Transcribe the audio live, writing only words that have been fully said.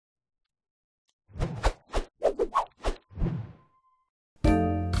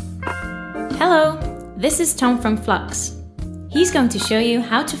this is Tom from Flux. He's going to show you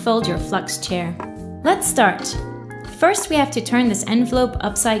how to fold your Flux chair. Let's start. First we have to turn this envelope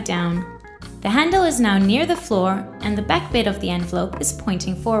upside down. The handle is now near the floor and the back bit of the envelope is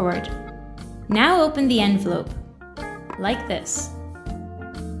pointing forward. Now open the envelope, like this.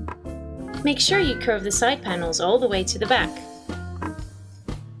 Make sure you curve the side panels all the way to the back.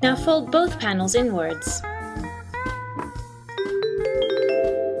 Now fold both panels inwards.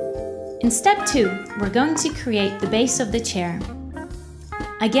 In step 2, we're going to create the base of the chair.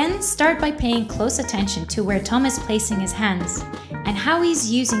 Again, start by paying close attention to where Tom is placing his hands and how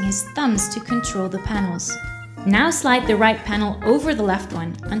he's using his thumbs to control the panels. Now slide the right panel over the left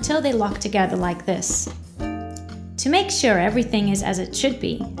one until they lock together like this. To make sure everything is as it should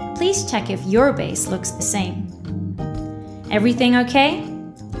be, please check if your base looks the same. Everything okay?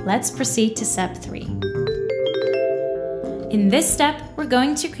 Let's proceed to step 3. In this step, we're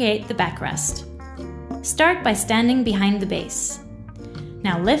going to create the backrest. Start by standing behind the base.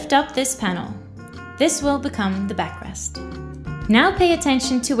 Now lift up this panel. This will become the backrest. Now pay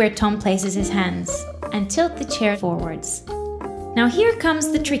attention to where Tom places his hands and tilt the chair forwards. Now here comes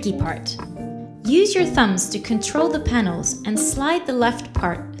the tricky part. Use your thumbs to control the panels and slide the left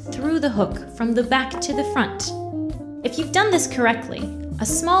part through the hook from the back to the front. If you've done this correctly, a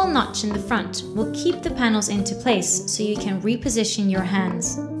small notch in the front will keep the panels into place so you can reposition your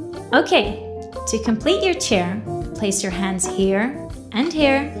hands. Okay, to complete your chair, place your hands here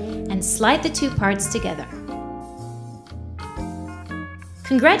and slide the two parts together.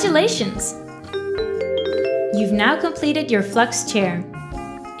 Congratulations! You've now completed your Flux chair.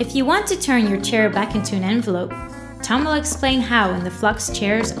 If you want to turn your chair back into an envelope, Tom will explain how in the Flux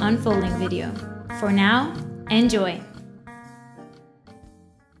chair's unfolding video. For now, enjoy!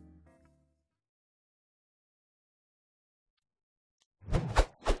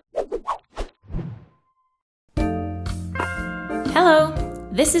 Hello,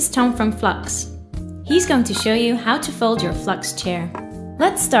 this is Tom from Flux. He's going to show you how to fold your Flux chair.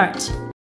 Let's start.